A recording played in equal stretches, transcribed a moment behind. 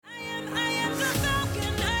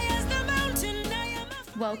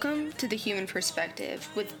Welcome to The Human Perspective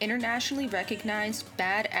with internationally recognized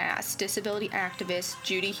badass disability activist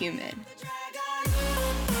Judy Heumann.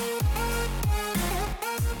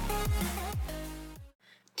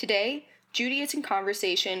 Today, Judy is in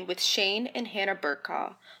conversation with Shane and Hannah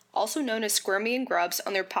Burcaw, also known as Squirmy and Grubs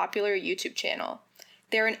on their popular YouTube channel.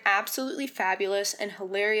 They're an absolutely fabulous and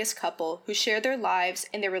hilarious couple who share their lives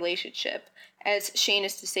and their relationship, as Shane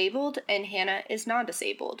is disabled and Hannah is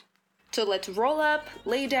non-disabled. So let's roll up,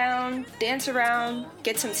 lay down, dance around,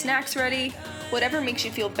 get some snacks ready, whatever makes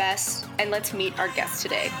you feel best, and let's meet our guest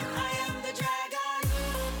today.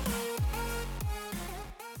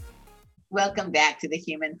 Welcome back to The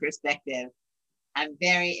Human Perspective. I'm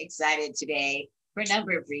very excited today for a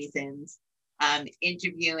number of reasons.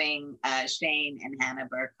 Interviewing Shane and Hannah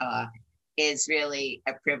Burcaw is really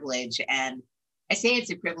a privilege. And I say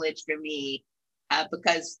it's a privilege for me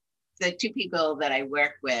because the two people that I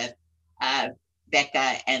work with,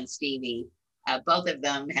 Becca and Stevie, both of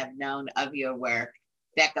them have known of your work,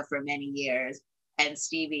 Becca for many years and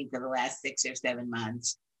Stevie for the last 6 or 7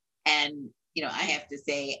 months. And, you know, I have to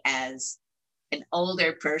say, as an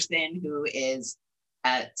older person who is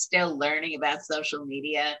still learning about social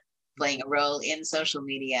media, playing a role in social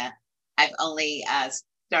media, I've only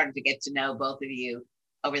started to get to know both of you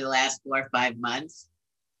over the last 4 or 5 months.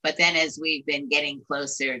 But then as we've been getting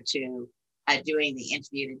closer to doing the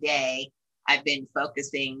interview today, I've been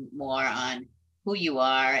focusing more on who you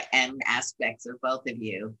are and aspects of both of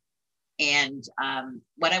you. And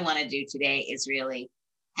what I want to do today is really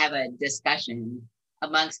have a discussion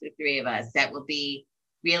amongst the three of us that will be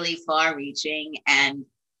really far-reaching. And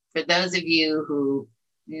for those of you who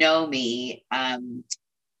know me, and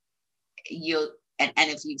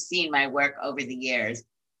if you've seen my work over the years,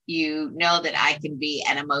 you know that I can be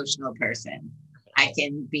an emotional person. I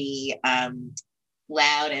can be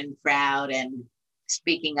loud and proud and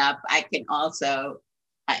speaking up. I can also,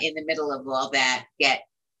 in the middle of all that, get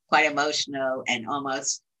quite emotional and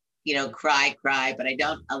almost, cry, but I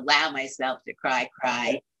don't allow myself to cry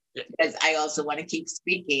because I also want to keep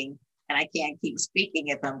speaking, and I can't keep speaking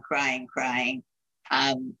if I'm crying.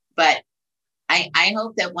 But I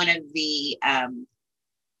hope that one of the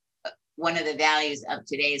values of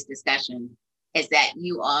today's discussion is that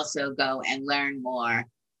you also go and learn more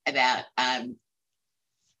about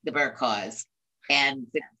the Burcaws. And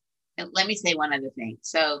let me say one other thing.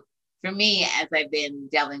 So for me, as I've been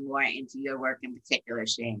delving more into your work in particular,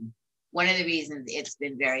 Shane, one of the reasons it's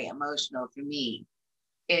been very emotional for me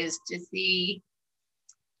is to see,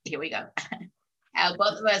 here we go, how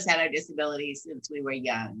both of us had our disabilities since we were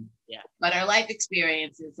young. Yeah. But our life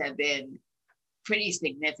experiences have been pretty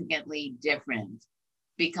significantly different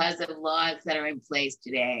because of laws that are in place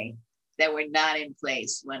today that were not in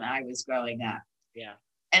place when I was growing up. Yeah.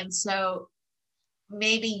 And so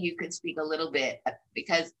maybe you could speak a little bit,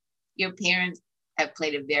 because your parents have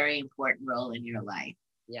played a very important role in your life.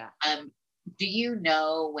 Yeah. Do you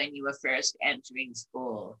know when you were first entering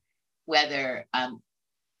school whether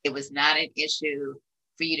it was not an issue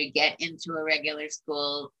for you to get into a regular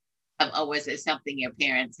school, or was it something your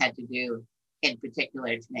parents had to do in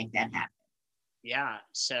particular to make that happen? Yeah.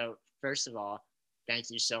 So first of all, thank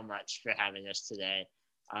you so much for having us today.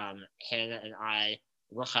 Hannah and I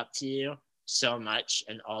look up to you so much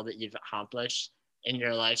and all that you've accomplished in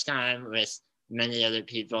your lifetime with many other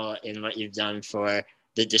people in what you've done for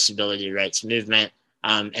the disability rights movement.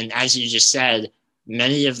 And as you just said,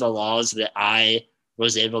 many of the laws that I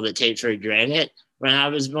was able to take for granted when I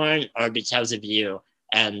was born are because of you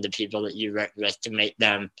and the people that you worked with to make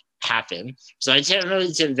them happen. So I can't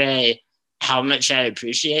really convey how much I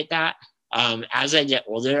appreciate that. As I get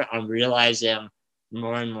older, I'm realizing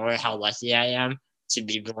more and more how lucky I am to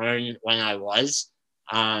be born when I was.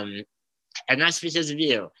 And that's because of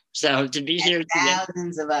you. So to be here today,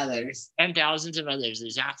 thousands of others. And thousands of others,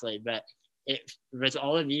 exactly. But with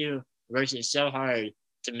all of you working so hard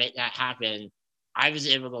to make that happen, I was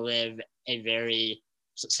able to live a very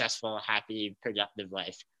successful, happy, productive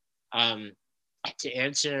life. To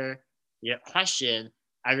answer your question,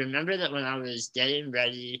 I remember that when I was getting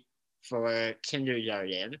ready for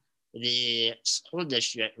kindergarten, the school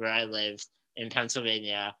district where I lived in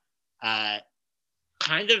Pennsylvania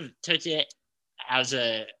kind of took it as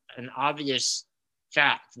an obvious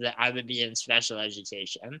fact that I would be in special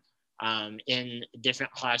education in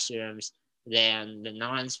different classrooms than the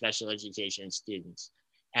non-special education students.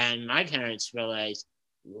 And my parents were like,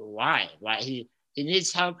 why? He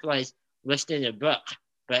needs help like lifting a book,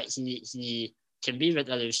 but he can be with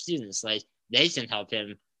other students. Like they can help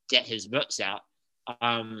him get his books out.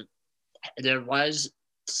 There was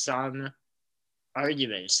some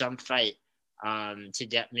argument, some fight to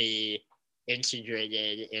get me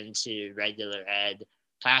integrated into regular ed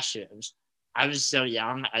classrooms. I was so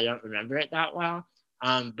young, I don't remember it that well.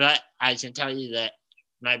 But I can tell you that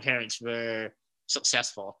my parents were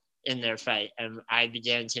successful in their fight, and I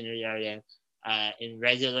began kindergarten in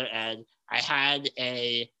regular ed. I had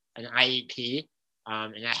an IEP,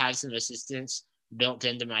 and I had some assistance built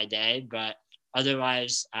into my day, but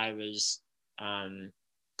otherwise I was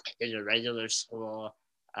in a regular school,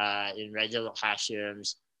 in regular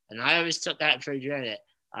classrooms, and I always took that for granted.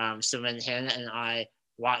 So when Hannah and I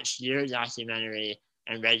watched your documentary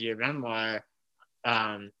and read your memoir,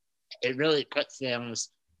 it really put things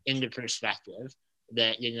into perspective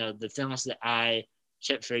that, the things that I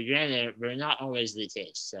took for granted were not always the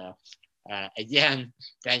case. So again,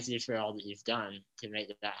 thank you for all that you've done to make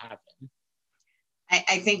that happen.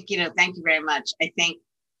 I think, thank you very much. I think,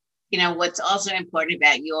 what's also important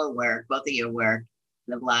about your work, both of your work,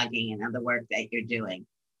 the blogging and other work that you're doing,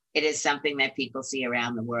 it is something that people see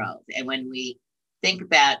around the world. And when we think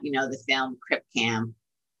about, the film Crip Camp,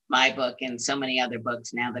 my book, and so many other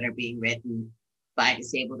books now that are being written by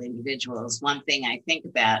disabled individuals, one thing I think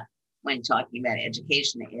about when talking about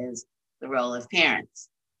education is the role of parents.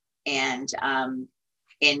 And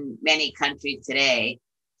in many countries today,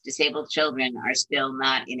 disabled children are still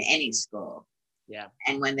not in any school. Yeah.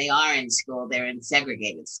 And when they are in school, they're in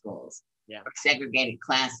segregated schools, or segregated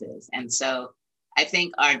classes. And so I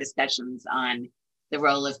think our discussions on the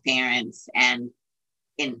role of parents, and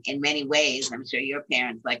in many ways, I'm sure your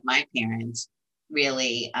parents, like my parents,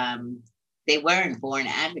 really, they weren't born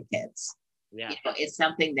advocates. Yeah. It's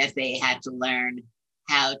something that they had to learn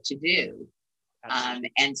how to do.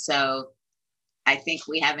 And so I think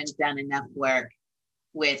we haven't done enough work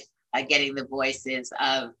with getting the voices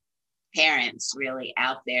of parents really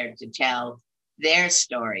out there to tell their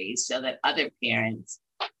stories so that other parents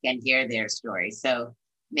can hear their stories. So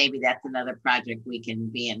maybe that's another project we can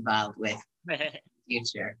be involved with in the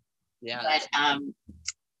future. Yeah. But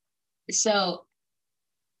so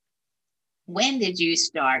when did you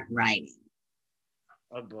start writing?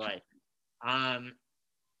 Oh boy.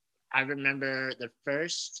 I remember the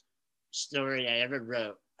first story I ever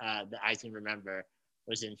wrote that I can remember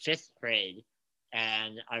was in 5th grade,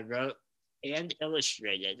 and I wrote and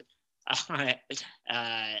illustrated a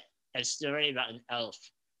story about an elf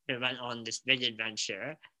who went on this big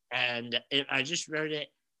adventure, and I just wrote it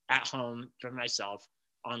at home for myself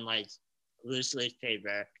on like loose leaf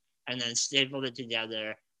paper, and then stapled it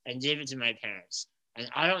together and gave it to my parents. And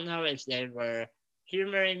I don't know if they were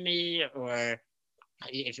humoring me or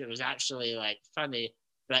if it was actually like funny,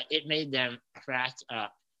 but it made them crack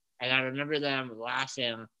up. And I remember them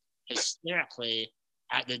laughing hysterically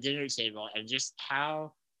at the dinner table, and just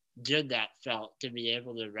how good that felt to be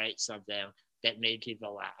able to write something that made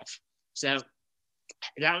people laugh. So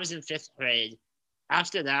that was in 5th grade.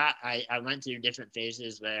 After that, I went through different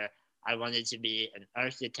phases where I wanted to be an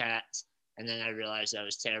architect, and then I realized I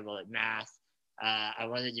was terrible at math. I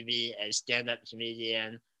wanted to be a stand-up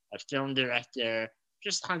comedian, a film director,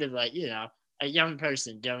 just kind of like, a young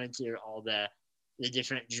person going through all the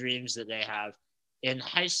different dreams that they have. In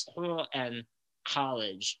high school and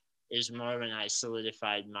college is more when I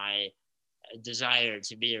solidified my desire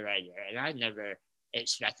to be a writer. And I never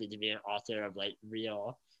expected to be an author of like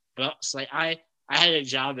real books. Like I had a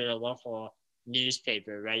job at a local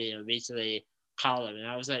newspaper writing a weekly column, and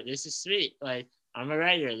I was like, this is sweet. Like, I'm a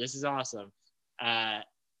writer. This is awesome. And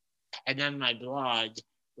then my blog,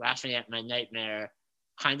 Laughing at My Nightmare,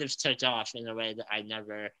 kind of took off in a way that I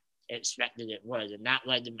never expected it would. And that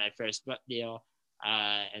led to my first book deal,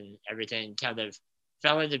 and everything kind of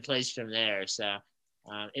fell into place from there. So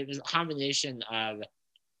it was a combination of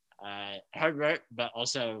hard work, but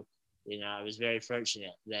also, I was very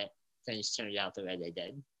fortunate that things turned out the way they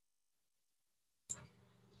did.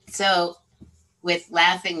 So with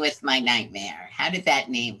Laughing with My Nightmare, how did that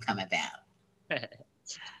name come about?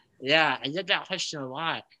 Yeah, I get that question a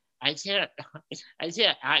lot. I can't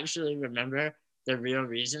actually remember the real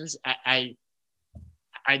reasons. I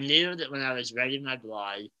knew that when I was writing my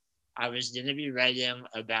blog, I was going to be writing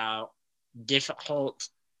about difficult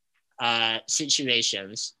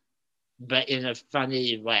situations, but in a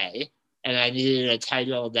funny way. And I needed a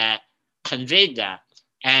title that conveyed that.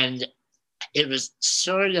 And it was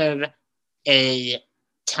sort of a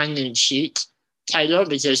tongue-in-cheek title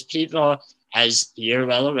because people, as you're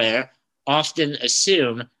well aware, often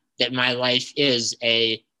assume that my life is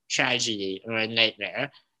a tragedy or a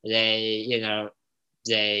nightmare. They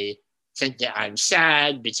think that I'm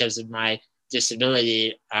sad because of my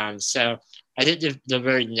disability. So I think the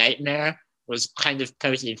word nightmare was kind of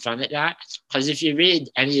poking fun at that. Because if you read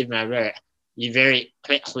any of my work, you very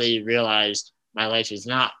quickly realize my life is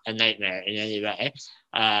not a nightmare in any way.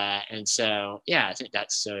 And so, yeah, I think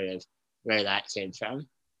that's sort of where that came from.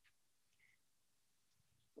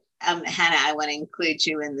 Hannah, I want to include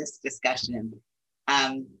you in this discussion.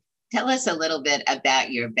 Tell us a little bit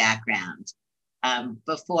about your background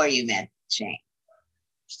before you met Shane.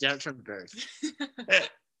 Start from birth.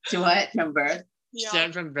 To what? From birth? Yeah,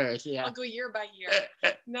 Start from birth, yeah. I'll go year by year.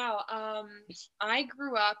 No, I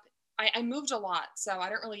grew up, I moved a lot, so I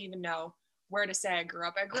don't really even know where to say I grew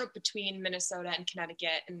up. I grew up between Minnesota and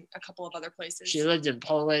Connecticut and a couple of other places. She lived in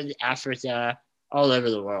Poland, Africa, all over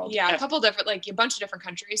the world. Yeah, a couple different, like a bunch of different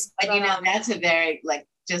countries. But you know, that's a very, like,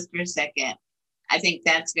 just for a second, I think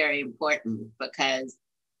that's very important because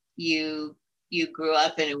you grew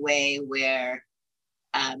up in a way where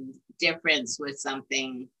difference was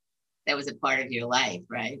something that was a part of your life,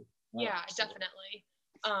 right? Yeah, definitely.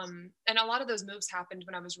 And a lot of those moves happened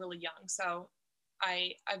when I was really young. So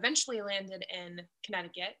I eventually landed in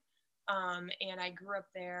Connecticut, and I grew up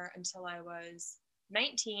there until I was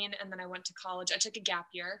 19, and then I went to college. I took a gap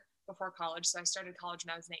year before college, so I started college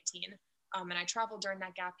when I was 19, and I traveled during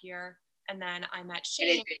that gap year, and then I met Shane.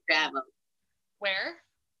 Where did you travel? Where?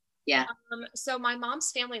 Yeah. So my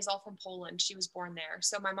mom's family is all from Poland. She was born there.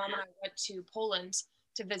 So my mom and I went to Poland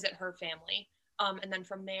to visit her family. And then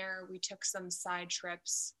from there, we took some side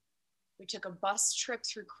trips. We took a bus trip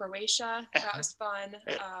through Croatia. That was fun.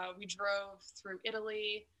 We drove through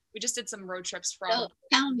Italy. We just did some road trips from. So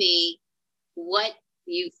tell me what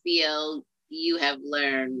you feel you have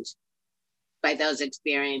learned by those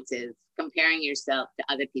experiences, comparing yourself to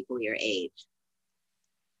other people your age.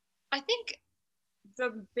 I think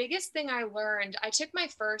the biggest thing I learned, I took my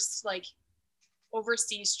first like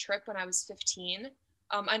overseas trip when I was 15.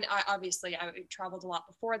 And obviously I traveled a lot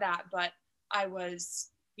before that, but I was,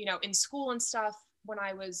 in school and stuff when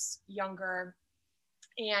I was younger,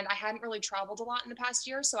 and I hadn't really traveled a lot in the past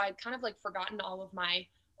year. So I'd kind of like forgotten all of my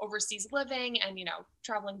overseas living and,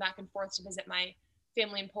 traveling back and forth to visit my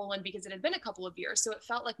family in Poland because it had been a couple of years. So it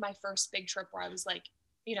felt like my first big trip where I was like,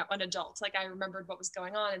 an adult, like I remembered what was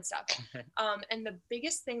going on and stuff. And the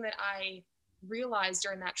biggest thing that I realized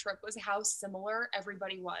during that trip was how similar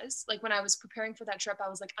everybody was. Like when I was preparing for that trip, I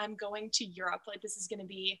was like, I'm going to Europe. Like this is going to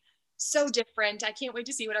be so different. I can't wait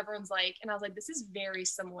to see what everyone's like. And I was like, this is very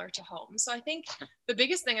similar to home. So I think the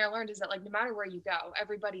biggest thing I learned is that like, no matter where you go,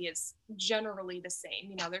 everybody is generally the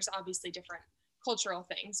same. There's obviously different cultural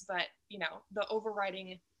things, but the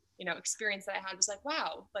overriding, experience that I had was like,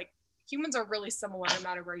 wow, like humans are really similar no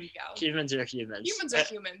matter where you go. Humans are humans. Humans are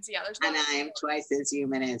humans. Yeah. There's and I am twice as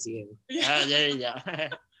human as you. Yeah. There you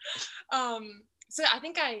go. So I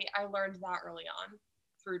think I learned that early on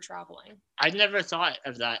through traveling. I never thought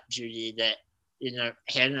of that, Judy, that,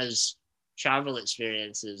 Hannah's travel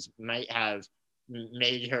experiences might have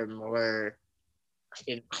made her more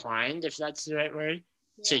inclined, if that's the right word,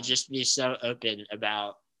 to just be so open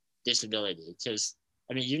about disability. Because,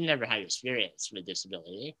 you've never had experience with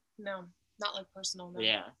disability. No, not like personal. No.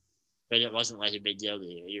 Yeah. But it wasn't like a big deal to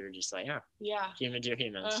you. You were just like, humans are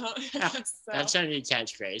humans. That's a new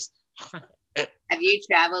catchphrase. Have you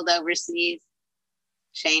traveled overseas,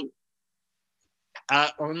 Shane?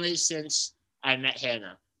 Only since I met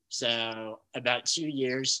Hannah. So about 2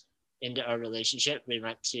 years into our relationship, we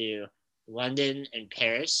went to London and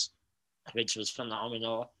Paris, which was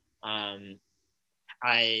phenomenal.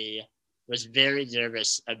 I was very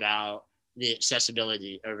nervous about the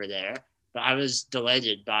accessibility over there, but I was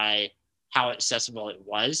delighted by how accessible it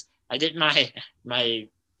was. I think my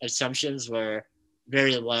assumptions were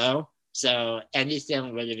very low, so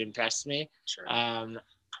anything would have impressed me. Sure.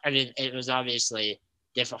 It was obviously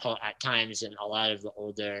difficult at times, and a lot of the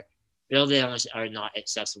older buildings are not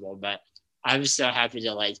accessible, but I was so happy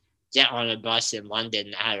to get on a bus in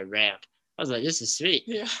London that had a ramp. I was like, this is sweet.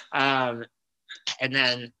 Yeah. And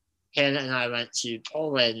then Hannah and I went to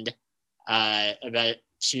Poland about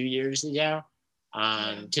 2 years ago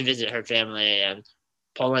to visit her family, and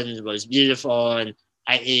Poland was beautiful, and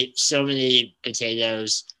I ate so many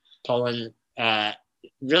potatoes. Poland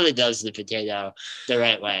really does the potato the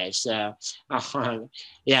right way. So,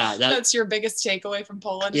 that's your biggest takeaway from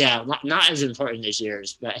Poland. Yeah, not as important as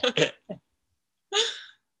yours, but.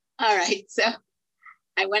 All right, so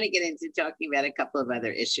I want to get into talking about a couple of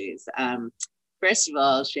other issues. First of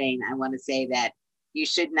all, Shane, I want to say that you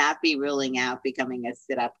should not be ruling out becoming a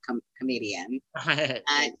sit-up comedian,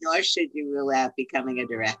 nor should you rule out becoming a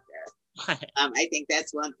director. I think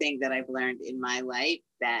that's one thing that I've learned in my life,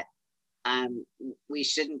 that we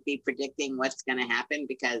shouldn't be predicting what's going to happen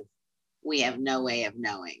because we have no way of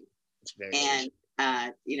knowing. And,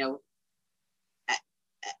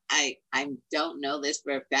 I don't know this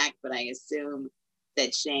for a fact, but I assume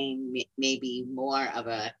that Shane may be more of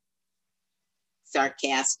a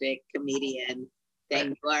sarcastic comedian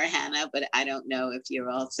than you are, Hannah, but I don't know if you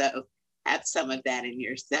also have some of that in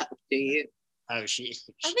yourself. Do you? Oh, I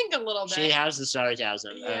think a little bit. She has the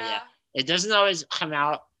sarcasm. Yeah. Oh, yeah. It doesn't always come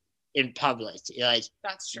out in public. Like,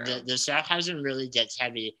 That's true. The sarcasm really gets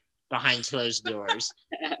heavy behind closed doors.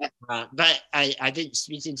 But I think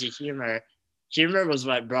speaking to humor was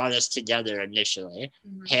what brought us together initially.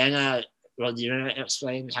 Mm-hmm. Hannah, well, do you want to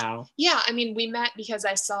explain how? Yeah, I mean, we met because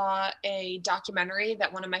I saw a documentary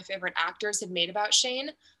that one of my favorite actors had made about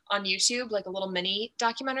Shane on YouTube, like a little mini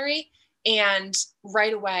documentary. And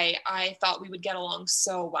right away, I thought we would get along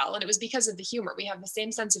so well. And it was because of the humor. We have the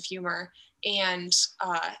same sense of humor. And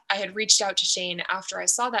I had reached out to Shane after I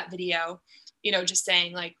saw that video, just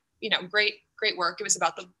saying like, great work. It was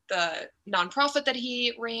about the nonprofit that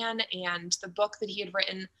he ran and the book that he had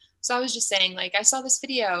written. So I was just saying, like, I saw this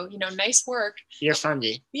video, nice work. You're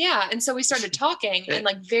funny. Yeah. And so we started talking and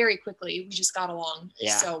like very quickly, we just got along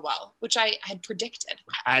so well, which I had predicted.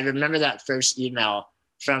 I remember that first email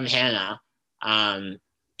from Hannah, and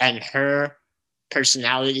her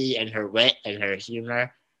personality and her wit and her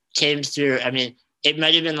humor came through. I mean, it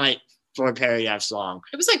might have been like 4 paragraphs long.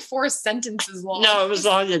 It was like 4 sentences long. No, it was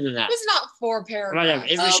longer than that. It was not 4 paragraphs. Whatever.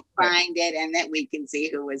 It was find it, and then we can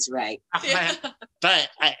see who was right. Yeah. But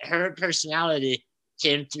her personality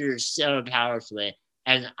came through so powerfully,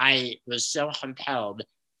 and I was so compelled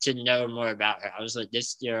to know more about her. I was like,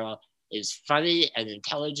 this girl is funny and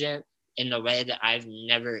intelligent in a way that I've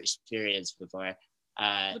never experienced before.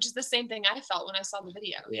 Which is the same thing I felt when I saw the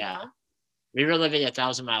video. Yeah. We were living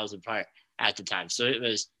 1,000 miles apart at the time, so it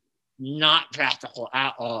was not practical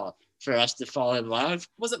at all for us to fall in love.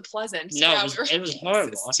 Wasn't pleasant. No, yeah, it was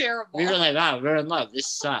horrible. It's terrible. We were like, wow, we're in love. This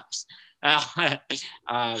sucks. But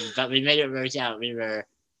we made it work out. We were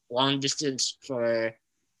long distance for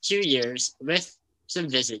 2 years with some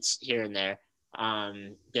visits here and there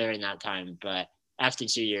during that time. But after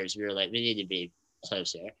 2 years, we were like, we need to be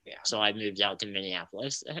closer. Yeah. So I moved out to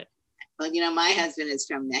Minneapolis. Well, my husband is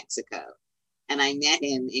from Mexico, and I met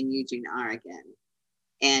him in Eugene, Oregon.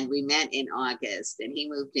 And we met in August, and he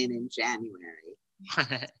moved in January.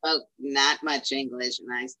 Spoke not much English,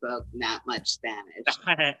 and I spoke not much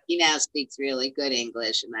Spanish. He now speaks really good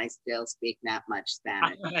English, and I still speak not much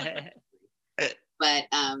Spanish. But,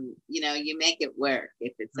 you make it work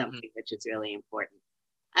if it's something which is really important.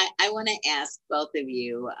 I want to ask both of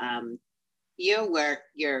you, your work,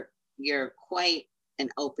 you're quite an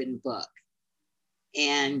open book.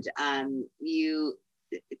 And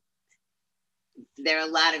there are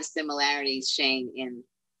a lot of similarities, Shane, in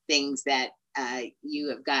things that you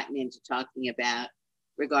have gotten into talking about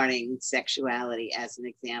regarding sexuality as an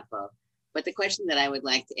example. But the question that I would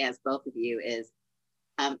like to ask both of you is,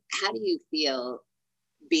 how do you feel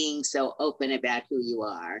being so open about who you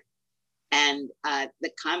are and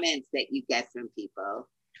the comments that you get from people?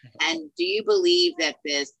 And do you believe that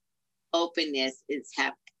this openness is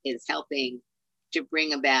helping to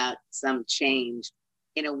bring about some change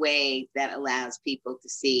in a way that allows people to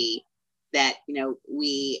see that,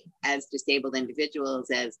 we as disabled individuals,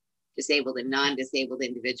 as disabled and non-disabled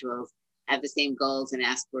individuals, have the same goals and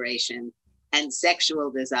aspirations and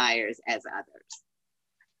sexual desires as others?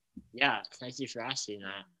 Yeah, thank you for asking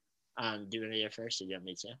that. Do you want to go first, or do you want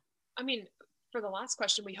me to? I mean, for the last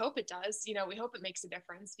question, we hope it does. We hope it makes a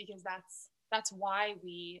difference, because that's why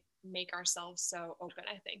we make ourselves so open,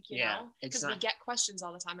 I think, because we get questions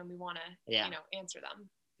all the time and we want to, answer them.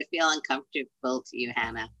 Did it feel uncomfortable to you,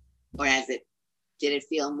 Hannah? Or did it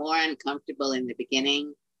feel more uncomfortable in the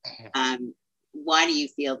beginning? Why do you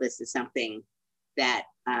feel this is something that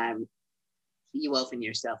you open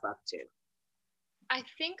yourself up to? I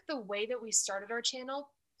think the way that we started our channel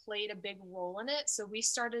played a big role in it. So we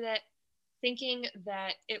started it thinking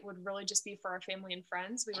that it would really just be for our family and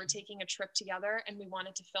friends. We were taking a trip together and we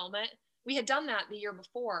wanted to film it. We had done that the year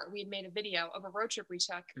before. We had made a video of a road trip we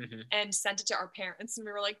took and sent it to our parents. And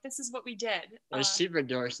we were like, this is what we did. It was super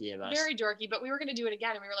dorky of us. Very dorky, but we were going to do it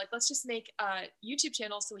again. And we were like, let's just make a YouTube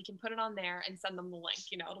channel so we can put it on there and send them the link.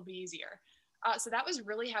 It'll be easier. So that was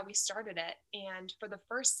really how we started it. And for the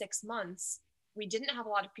first 6 months, we didn't have a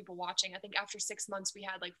lot of people watching. I think after 6 months, we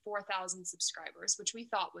had like 4,000 subscribers, which we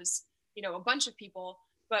thought was, a bunch of people,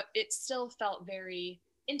 but it still felt very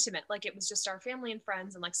intimate. Like it was just our family and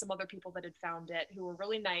friends and like some other people that had found it who were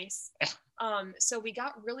really nice. So we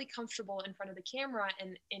got really comfortable in front of the camera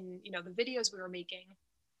and in, the videos we were making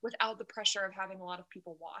without the pressure of having a lot of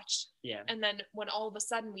people watch. Yeah. And then when all of a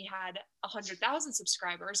sudden we had 100,000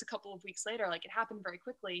 subscribers a couple of weeks later, like it happened very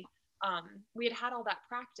quickly. we had all that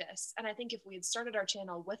practice. And I think if we had started our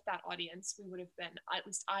channel with that audience, we would have been, at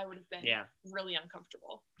least I would have been really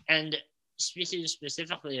uncomfortable. And speaking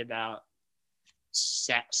specifically about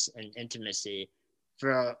sex and intimacy,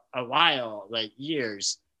 for a while, like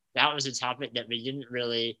years, that was a topic that we didn't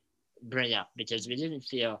really bring up because we didn't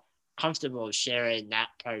feel comfortable sharing that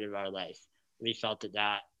part of our life. We felt that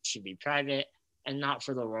that should be private and not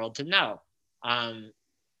for the world to know.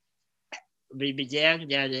 We began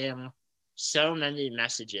getting so many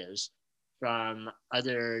messages from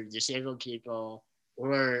other disabled people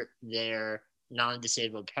or their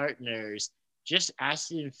non-disabled partners just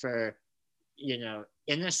asking for,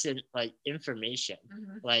 innocent like information.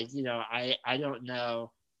 Like, I don't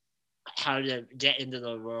know how to get into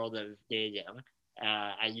the world of dating.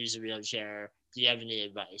 I use a wheelchair. Do you have any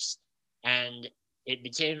advice? And it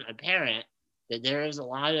became apparent that there is a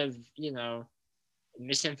lot of,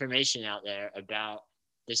 misinformation out there about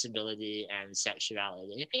disability and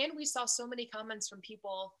sexuality. And we saw so many comments from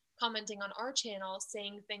people commenting on our channel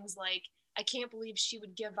saying things like, I can't believe she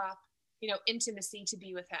would give up, intimacy to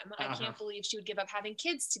be with him. I can't believe she would give up having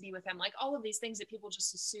kids to be with him. Like all of these things that people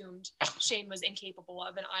just assumed Shane was incapable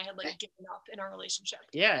of, and I had given up in our relationship.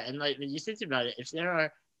 Yeah, and when you think about it, if there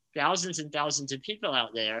are thousands and thousands of people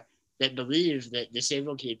out there that believe that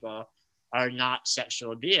disabled people are not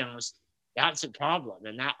sexual beings, that's a problem.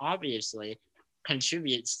 And that obviously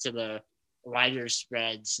contributes to the wider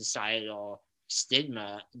spread societal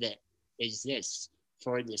stigma that exists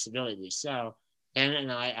for disability. So Anna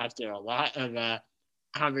and I, after a lot of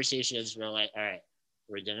conversations, were like, all right,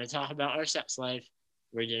 we're going to talk about our sex life.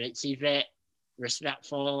 We're going to keep it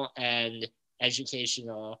respectful and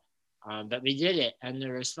educational. But we did it. And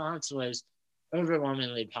the response was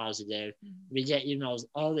overwhelmingly positive. We get emails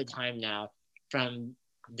all the time now from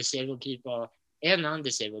disabled people and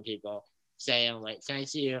non-disabled people saying,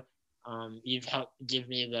 thank you. You've helped give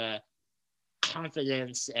me the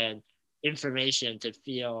confidence and information to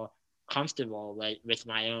feel comfortable with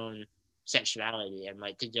my own sexuality and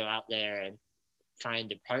to go out there and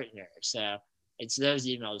find a partner. So it's those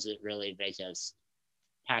emails that really make us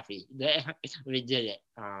happy that we did it.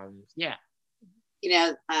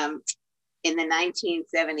 In the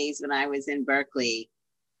 1970s when I was in Berkeley,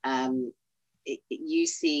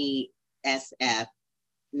 UCSF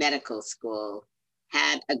Medical School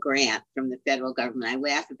had a grant from the federal government. I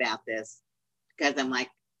laugh about this because I'm like,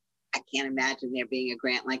 I can't imagine there being a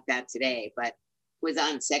grant like that today, but it was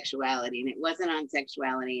on sexuality. And it wasn't on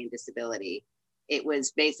sexuality and disability. It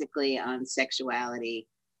was basically on sexuality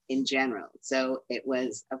in general. So it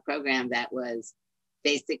was a program that was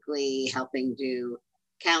basically helping do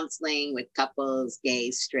counseling with couples,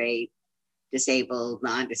 gay, straight, disabled,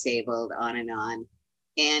 non-disabled, on and on.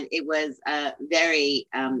 And it was a very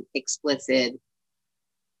explicit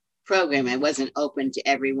program. It wasn't open to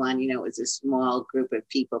everyone. It was a small group of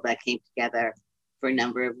people that came together for a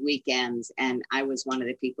number of weekends. And I was one of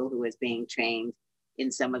the people who was being trained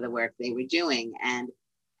in some of the work they were doing. And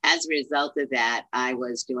as a result of that, I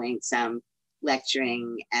was doing some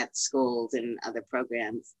lecturing at schools and other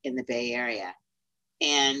programs in the Bay Area.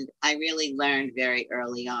 And I really learned very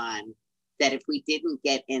early on that if we didn't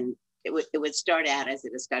get in, it would start out as a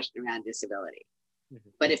discussion around disability.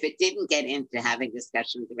 But if it didn't get into having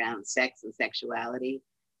discussions around sex and sexuality,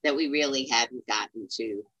 that we really hadn't gotten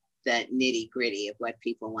to the nitty gritty of what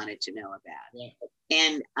people wanted to know about. Yeah.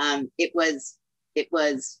 And it was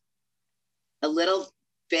a little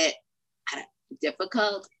bit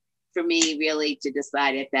difficult for me really to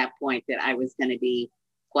decide at that point that I was going to be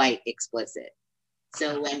quite explicit.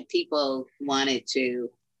 So when people wanted to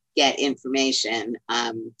get information,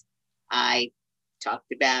 I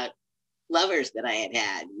talked about lovers that I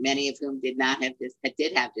had, many of whom did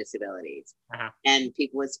have disabilities, and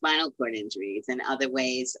people with spinal cord injuries and other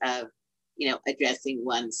ways of, addressing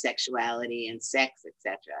one's sexuality and sex,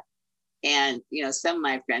 etc. And, some of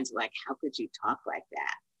my friends were like, how could you talk like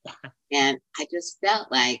that? And I just felt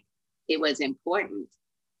like it was important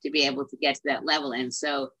to be able to get to that level. And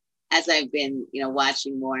so as I've been,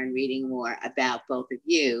 watching more and reading more about both of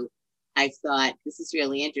you, I thought this is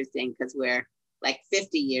really interesting because we're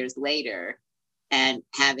 50 years later and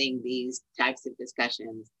having these types of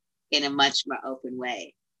discussions in a much more open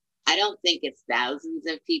way. I don't think it's thousands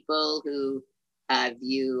of people who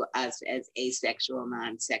view us as asexual,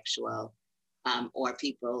 non-sexual, or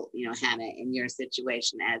people, Hannah, in your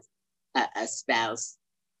situation as a spouse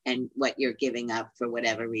and what you're giving up for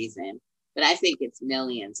whatever reason. But I think it's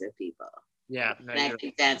millions of people. Yeah. And I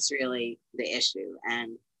think that's really the issue.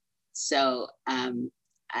 And so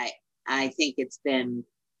I think it's been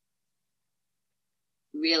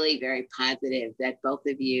really very positive that both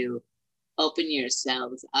of you open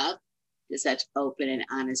yourselves up to such open and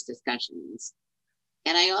honest discussions.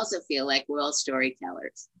 And I also feel like we're all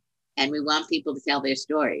storytellers and we want people to tell their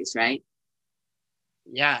stories, right?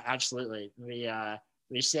 Yeah, absolutely.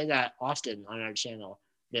 We say that often on our channel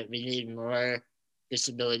that we need more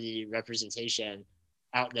disability representation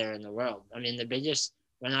out there in the world. I mean,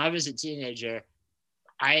 when I was a teenager,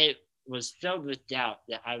 I was filled with doubt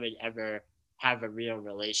that I would ever have a real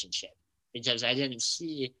relationship because I didn't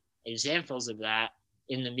see examples of that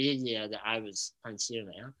in the media that I was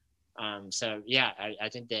consuming. So yeah, I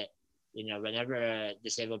think that, whenever a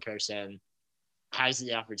disabled person has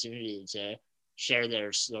the opportunity to share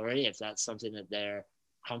their story, if that's something that they're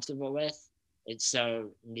comfortable with, it's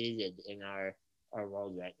so needed in our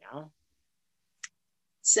world right now.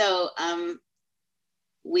 So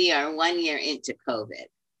we are 1 year into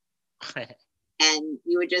COVID. And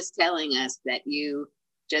you were just telling us that you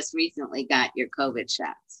just recently got your COVID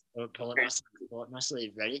shots. Pull up my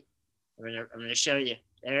sleeve. Ready? I'm gonna show you.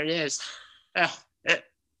 There it is.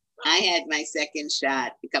 I had my second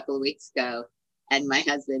shot a couple of weeks ago, and my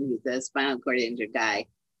husband, who's a spinal cord injured guy,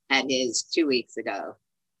 had his 2 weeks ago.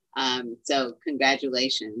 So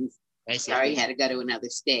congratulations. Sorry you had to go to another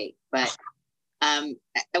state. But I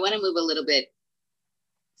want to move a little bit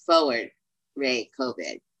forward, Ray,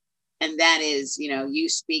 COVID. And that is, you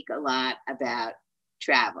speak a lot about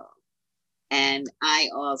travel. And I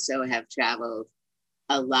also have traveled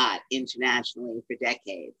a lot internationally for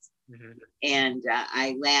decades. Mm-hmm. And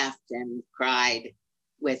I laughed and cried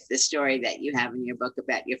with the story that you have in your book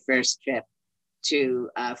about your first trip to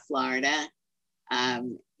Florida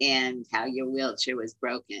and how your wheelchair was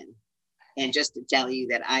broken. And just to tell you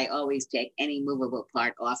that I always take any movable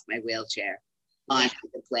part off my wheelchair onto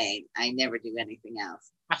the plane. I never do anything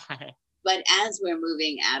else. But as we're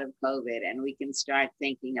moving out of COVID and we can start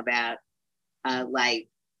thinking about life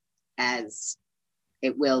as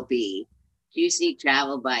it will be, do you see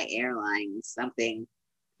travel by airline something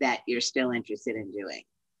that you're still interested in doing?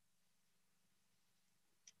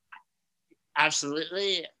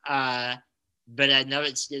 Absolutely. But I know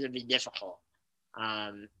it's going to be difficult.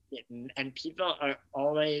 And people are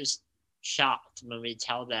always shocked when we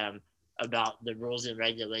tell them about the rules and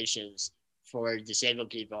regulations for disabled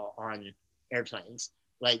people on airplanes.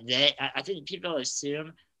 Like I think people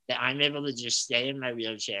assume that I'm able to just stay in my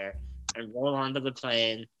wheelchair and roll onto the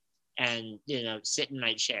plane and, sit in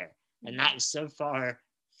my chair. And that is so far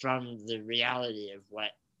from the reality of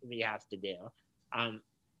what we have to do.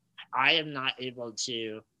 I am not able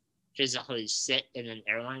to physically sit in an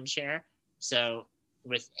airline chair. So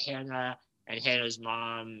with Hannah and Hannah's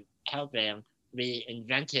mom helping, we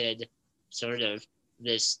invented sort of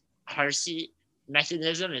this car seat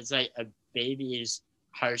mechanism. It's like a baby's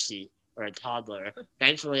car seat or a toddler.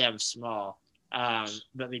 Thankfully, I'm small,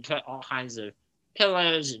 but we put all kinds of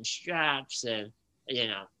pillows and straps and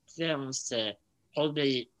things to hold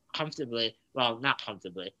me comfortably. Well, not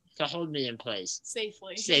comfortably, to hold me in place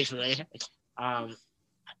safely. And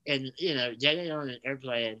getting on an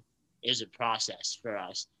airplane is a process for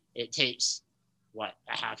us. It takes a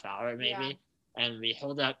half hour maybe. Yeah. And we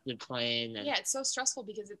hold up the plane. And it's so stressful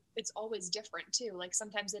because it's always different too. Like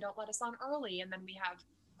sometimes they don't let us on early, and then we have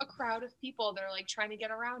a crowd of people that are like trying to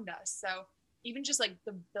get around us. So even just like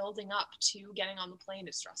the building up to getting on the plane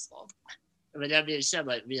is stressful. But that being said,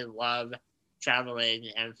 like we love traveling,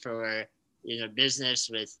 and for business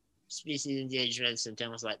with species engagements and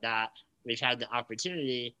things like that, we've had the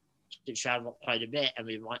opportunity to travel quite a bit, and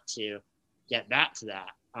we want to get back to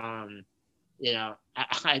that.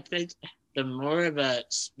 I think the more of a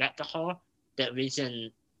spectacle that we can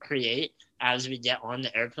create as we get on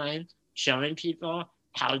the airplane, showing people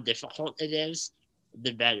how difficult it is,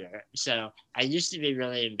 the better. So I used to be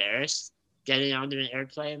really embarrassed getting onto an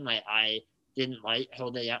airplane. Like I didn't like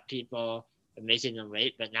holding up people and making them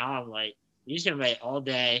wait, but now I'm like, you can wait all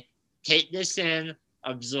day, take this in,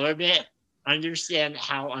 absorb it, understand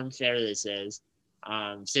how unfair this is.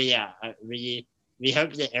 So yeah, we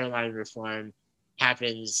hope that airline reform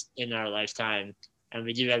happens in our lifetime, and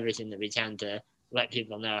we do everything that we can to let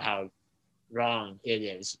people know how wrong it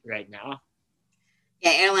is right now.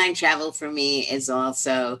 Yeah, airline travel for me is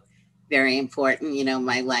also very important.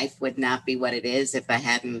 My life would not be what it is if I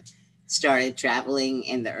hadn't started traveling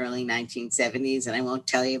in the early 1970s. And I won't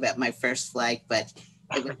tell you about my first flight, but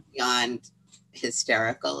it was beyond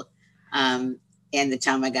hysterical. And the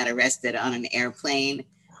time I got arrested on an airplane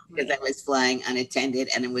because I was flying unattended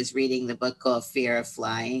and I was reading the book called Fear of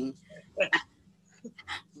Flying.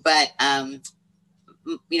 But,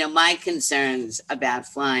 my concerns about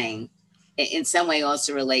flying in some way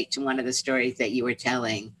also relate to one of the stories that you were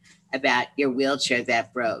telling about your wheelchair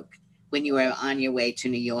that broke. when you were on your way to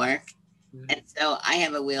New York. Mhm. And so I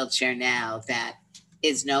have a wheelchair now that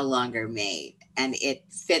is no longer made and it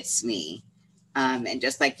fits me. And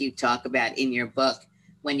just like you talk about in your book,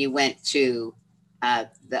 when you went to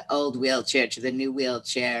the old wheelchair to the new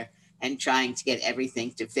wheelchair and trying to get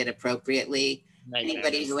everything to fit appropriately.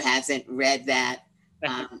 Anybody who hasn't read that,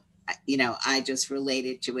 um, I just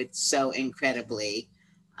related to it so incredibly.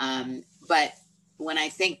 But when I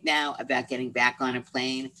think now about getting back on a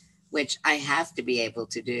plane, which I have to be able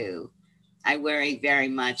to do, I worry very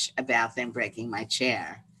much about them breaking my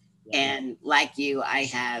chair. Yeah. And like you, I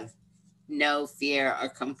have no fear or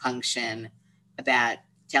compunction about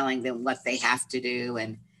telling them what they have to do.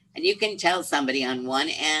 And you can tell somebody on one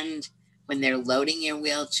end when they're loading your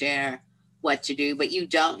wheelchair what to do, but you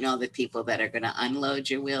don't know the people that are going to unload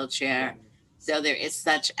your wheelchair. So there is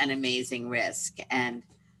such an amazing risk. And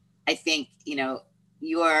I think,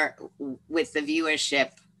 you're with the viewership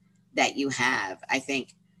that you have, I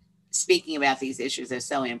think speaking about these issues are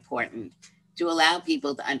so important to allow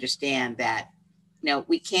people to understand that,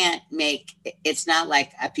 we can't make it's not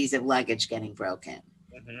like a piece of luggage getting broken.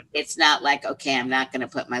 Mhm. It's not like, okay, I'm not going to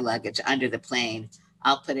put my luggage under the plane.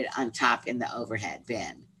 I'll put it on top in the overhead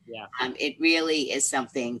bin. Yeah. It really is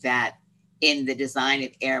something that in the design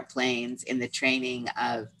of airplanes, in the training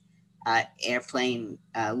of airplane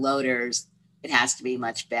loaders, it has to be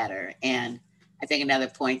much better. And I think another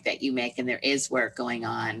point that you make, and there is work going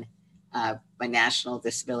on by national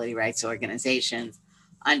disability rights organizations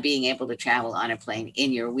on being able to travel on a plane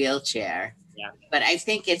in your wheelchair. Yeah. But I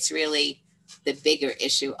think it's really the bigger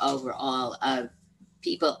issue overall of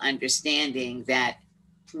people understanding that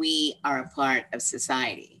we are a part of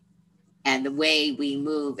society and the way we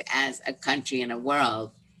move as a country and a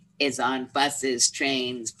world is on buses,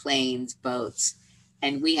 trains, planes, boats,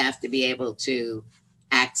 and we have to be able to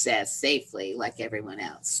access safely like everyone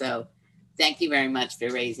else. So thank you very much for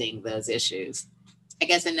raising those issues. I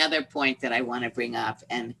guess another point that I want to bring up,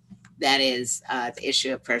 and that is the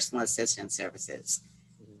issue of personal assistance services.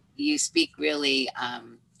 Mhm. You speak really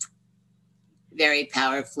very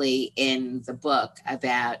powerfully in the book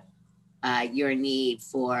about your need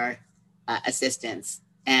for assistance.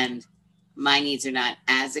 And my needs are not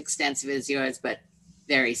as extensive as yours, but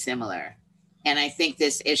very similar. And I think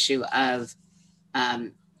this issue of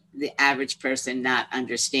the average person not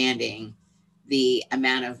understanding the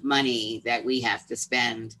amount of money that we have to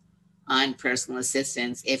spend on personal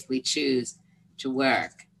assistance if we choose to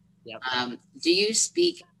work. Yep. Do you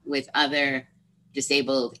speak with other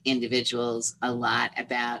disabled individuals a lot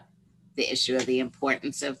about the issue of the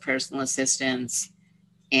importance of personal assistance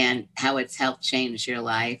and how it's helped change your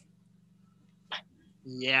life?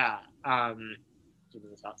 Yeah. Give me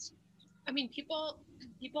the thoughts. I mean, people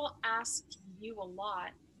ask you a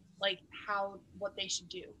lot, like what they should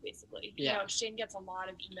do, basically. Yeah. Shane gets a lot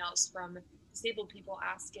of emails from disabled people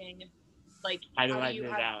asking, like, How do I you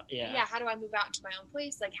move have, out? Yeah. how do I move out into my own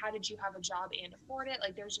place? Like, how did you have a job and afford it?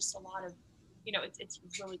 Like, there's just a lot of, it's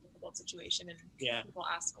a really difficult situation, and Yeah. people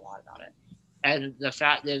ask a lot about it. And the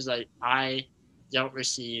fact is, like, I don't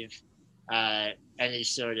receive any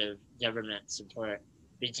sort of government support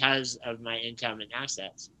because of my income and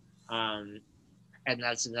assets. And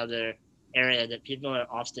that's another area that people are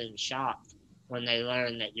often shocked when they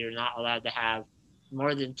learn that you're not allowed to have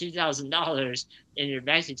more than $2,000 in your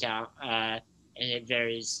bank account. And it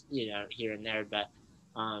varies, here and there, but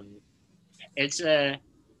it's a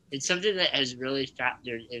it's something that has really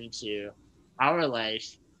factored into our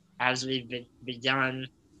life as we've begun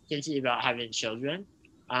thinking about having children.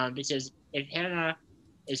 Because if Hannah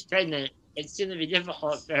is pregnant, it's going to be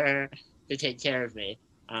difficult for her to take care of me.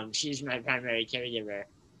 She's my primary caregiver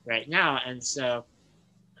right now, and so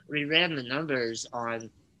we ran the numbers on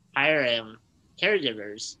hiring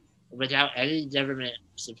caregivers without any government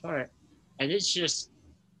support, and it's just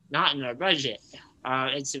not in our budget.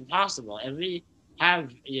 It's impossible, and we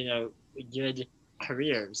have good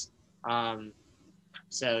careers. Um,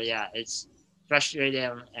 so yeah, it's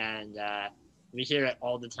frustrating, and we hear it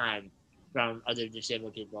all the time from other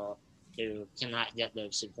disabled people who cannot get the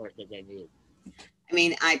support that they need. I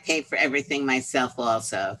mean, I pay for everything myself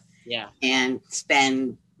also Yeah, and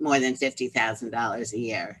spend more than $50,000 a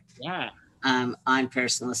year yeah, on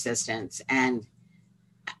personal assistance. And,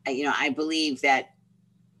 I believe that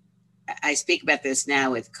I speak about this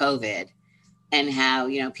now with COVID and how,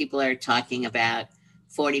 people are talking about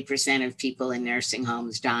 40% of people in nursing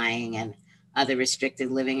homes dying and other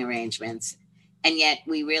restricted living arrangements. And yet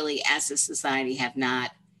we really, as a society, have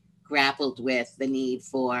not grappled with the need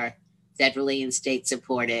for federally and state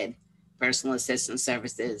supported personal assistance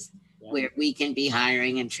services where we can be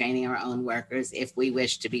hiring and training our own workers if we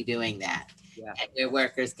wish to be doing that. Yeah. And where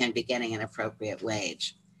workers can be getting an appropriate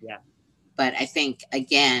wage. Yeah. But I think,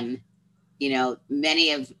 again,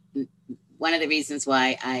 one of the reasons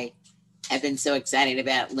why I have been so excited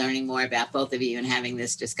about learning more about both of you and having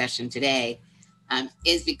this discussion today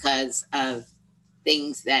is because of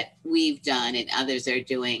things that we've done and others are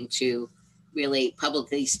doing to really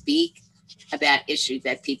publicly speak about issues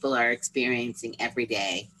that people are experiencing every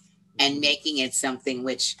day and making it something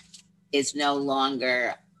which is no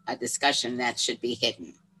longer a discussion that should be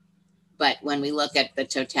hidden. But when we look at the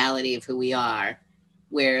totality of who we are,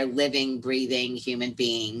 we're living, breathing human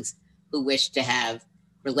beings who wish to have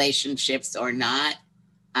relationships or not,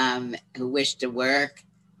 who wish to work,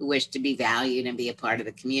 who wish to be valued and be a part of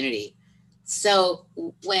the community. So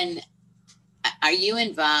are you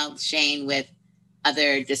involved, Shane, with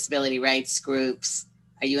other disability rights groups?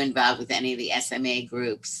 Are you involved with any of the SMA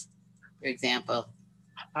groups, for example?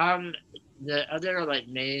 The other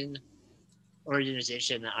main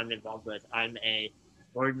organization that I'm involved with, I'm a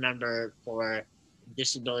board member for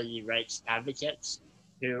Disability Rights Advocates,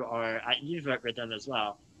 who are, you've worked with them as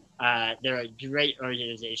well. They're a great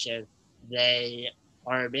organization. They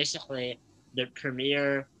are basically the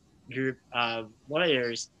premier group of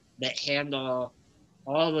lawyers that handle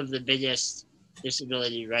all of the biggest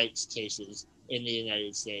disability rights cases in the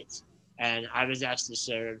United States. And I was asked to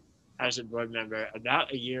serve as a board member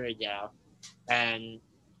about a year ago, and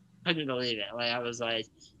couldn't believe it. I was like,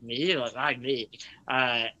 me? Like, me.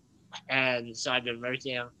 Uh, and so I've been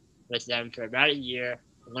working with them for about a year,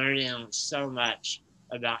 learning so much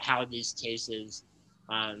about how these cases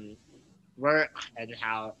work and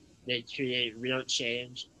how they create real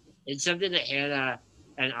change. It's something that Hannah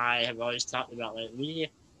and I have always talked about. We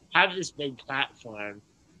have this big platform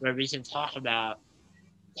where we can talk about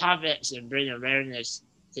topics and bring awareness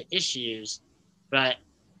to issues, but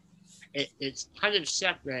it's kind of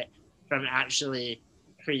separate from actually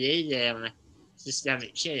creating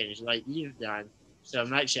systemic change like you've done so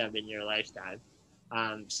much of in your lifetime.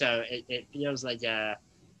 So it feels like the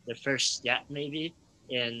first step maybe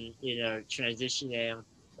in transitioning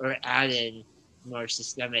or adding more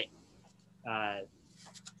systemic uh,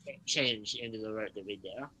 change into the work that we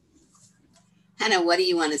do. Hannah, what do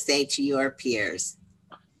you want to say to your peers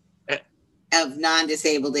of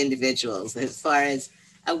non-disabled individuals as far as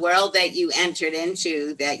a world that you entered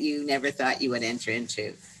into that you never thought you would enter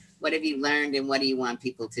into? What have you learned and what do you want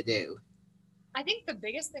people to do? I think the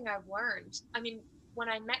biggest thing I've learned, when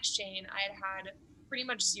I met Shane, I had pretty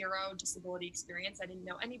much zero disability experience. I didn't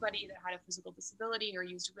know anybody that had a physical disability or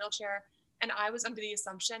used a wheelchair. And I was under the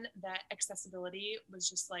assumption that accessibility was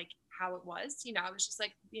just like how it was. I was just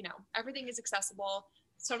like, everything is accessible.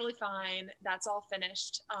 It's totally fine. That's all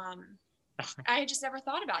finished. I just never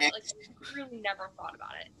thought about it. I really never thought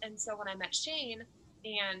about it. And so when I met Shane,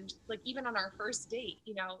 and even on our first date,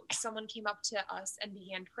 someone came up to us and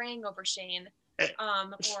began praying over Shane.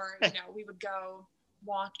 Or we would go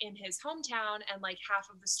walk in his hometown and half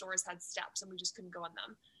of the stores had steps and we just couldn't go on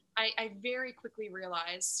them. I very quickly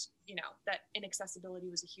realized, that inaccessibility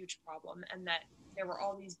was a huge problem and that there were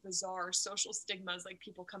all these bizarre social stigmas, like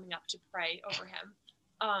people coming up to pray over him.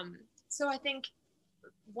 So I think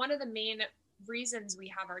one of the main reasons we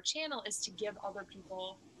have our channel is to give other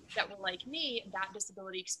people that were like me that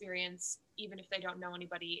disability experience, even if they don't know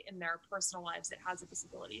anybody in their personal lives that has a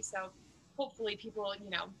disability. So hopefully people,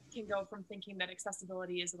 can go from thinking that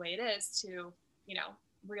accessibility is the way it is to,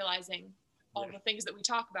 realizing all the things that we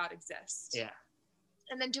talk about exist. Yeah.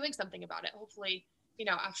 And then doing something about it. Hopefully,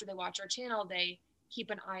 after they watch our channel, they keep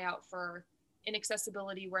an eye out for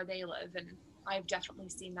inaccessibility where they live. And I've definitely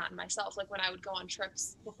seen that in myself. When I would go on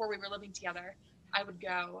trips before we were living together, I would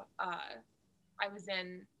go, I was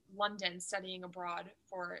in London studying abroad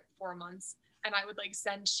for 4 months. And I would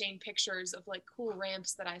send Shane pictures of cool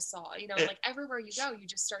ramps that I saw, everywhere you go, you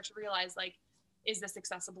just start to realize is this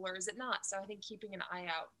accessible or is it not? So I think keeping an eye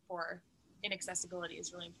out for inaccessibility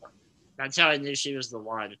is really important. That's how I knew she was the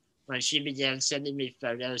one. When she began sending me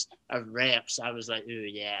photos of ramps, I was like, ooh,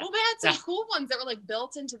 yeah. Well, they had some cool ones that were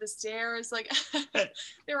built into the stairs.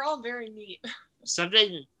 They were all very neat.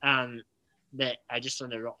 Something that I just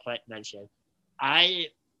want to real quick mention. I,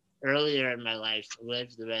 earlier in my life,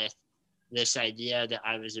 lived with this idea that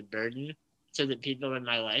I was a burden to the people in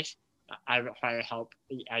my life. I require help,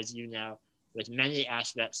 as you know, with many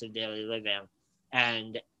aspects of daily living.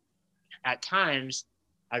 And at times,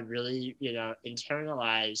 I really,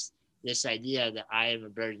 internalized this idea that I am a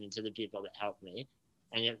burden to the people that help me.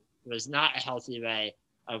 And it was not a healthy way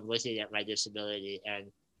of looking at my disability. And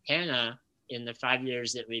Hannah, in the 5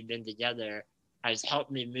 years that we've been together, has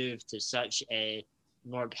helped me move to such a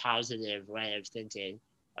more positive way of thinking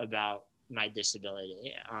about my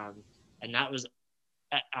disability. And that was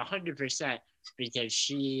 100% because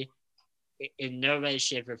she, in no way,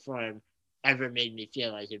 shape, or form, ever made me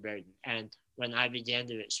feel like a burden. And when I began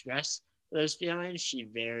to express those feelings, she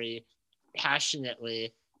very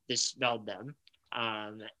passionately dispelled them.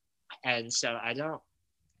 And so I don't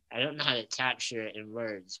know how to capture it in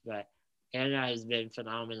words, but Hannah has been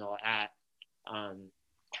phenomenal at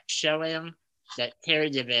showing that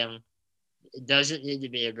caregiving doesn't need to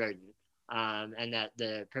be a burden, and that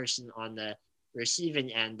the person on the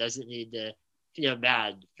receiving end doesn't need to feel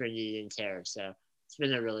bad for needing care. So it's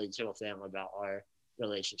been a really cool thing about our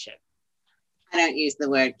relationship. I don't use the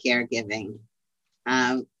word caregiving.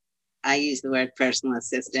 I use the word personal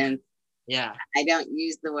assistance. Yeah. I don't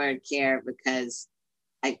use the word care because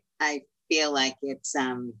I feel like it's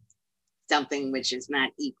something which is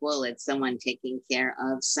not equal. It's someone taking care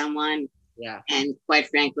of someone. Yeah. And quite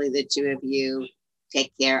frankly, the two of you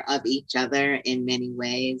take care of each other in many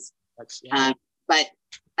ways. But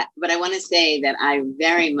I want to say that I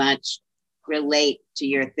very much relate to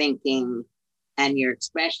your thinking and your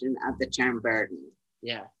expression of the term burden.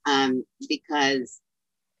 Yeah. Because,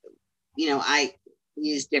 I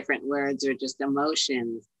use different words or just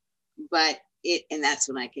emotions, but and that's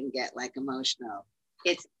when I can get like emotional.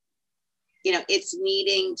 It's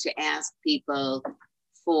needing to ask people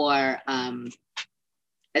for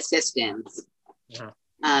assistance. Yeah.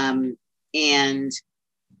 And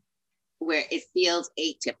where it feels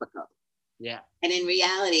atypical. Yeah. And in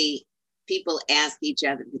reality, people ask each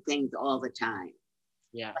other for things all the time.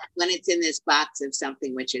 Yeah. But when it's in this box of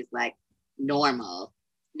something which is like normal,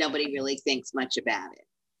 nobody really thinks much about it.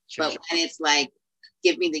 Sure. But when it's like,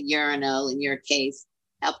 give me the urinal, in your case,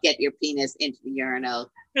 help get your penis into the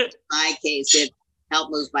urinal. In my case, it's help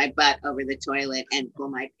move my butt over the toilet and pull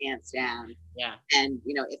my pants down. Yeah. And,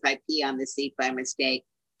 if I pee on the seat by mistake,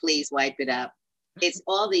 please wipe it up. It's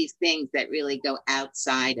all these things that really go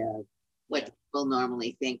outside of what people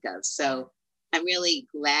normally think of. So I'm really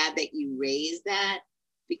glad that you raised that,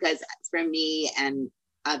 because for me and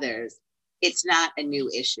others, it's not a new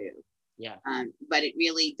issue. Yeah. But it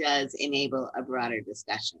really does enable a broader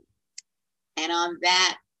discussion. And on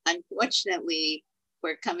that, unfortunately,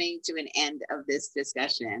 we're coming to an end of this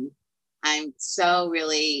discussion. I'm so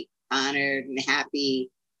really honored and happy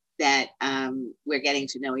that we're getting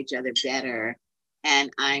to know each other better.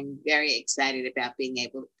 And I'm very excited about being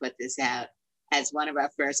able to put this out as one of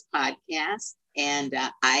our first podcasts. And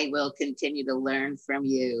I will continue to learn from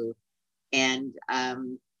you. And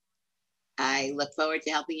I look forward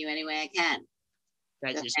to helping you any way I can.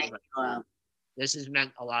 Thank you so much. This has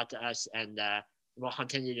meant a lot to us, and we'll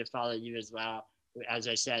continue to follow you as well. As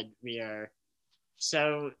I said, we are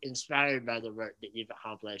so inspired by the work that you've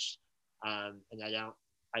accomplished. And I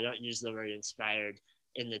don't use the word inspired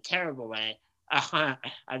in the terrible way. I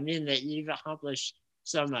mean that you've accomplished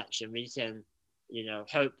so much, and we can,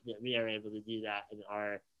 hope that we are able to do that in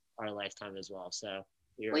our lifetime as well. So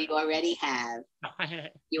you already have.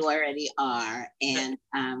 You already are. And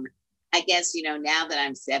I guess, now that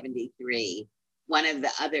I'm 73, one of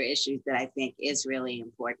the other issues that I think is really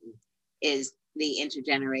important is the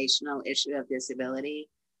intergenerational issue of disability.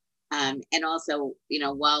 And also,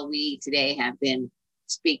 while we today have been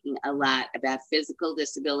speaking a lot about physical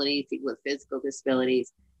disability, people with physical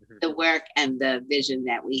disabilities, the work and the vision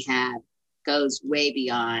that we have goes way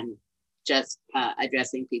beyond just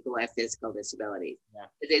addressing people who have physical disabilities. Yeah.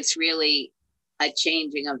 It's really a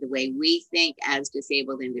changing of the way we think as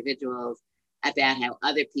disabled individuals about how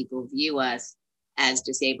other people view us as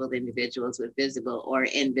disabled individuals with visible or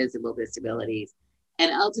invisible disabilities.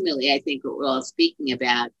 And ultimately, I think what we're all speaking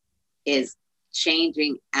about is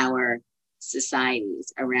changing our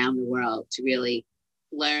societies around the world to really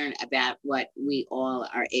learn about what we all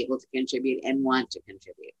are able to contribute and want to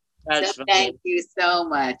contribute. So thank you so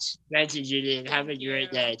much. Thank you, Judy, and have a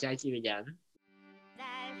great day. Thank you again.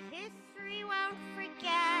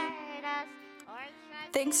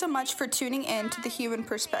 Thanks so much for tuning in to The Human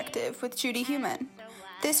Perspective with Judy Human.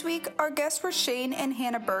 This week, our guests were Shane and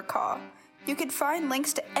Hannah Burcaw. You can find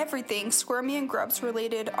links to everything Squirmy and Grubs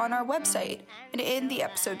related on our website and in the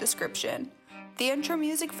episode description. The intro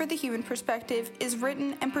music for The Human Perspective is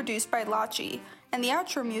written and produced by Lachi, and the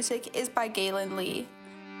outro music is by Galen Lee.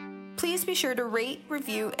 Please be sure to rate,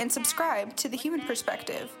 review, and subscribe to The Human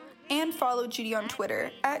Perspective, and follow Judy on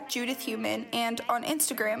Twitter at JudithHuman and on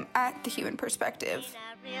Instagram at The Human Perspective.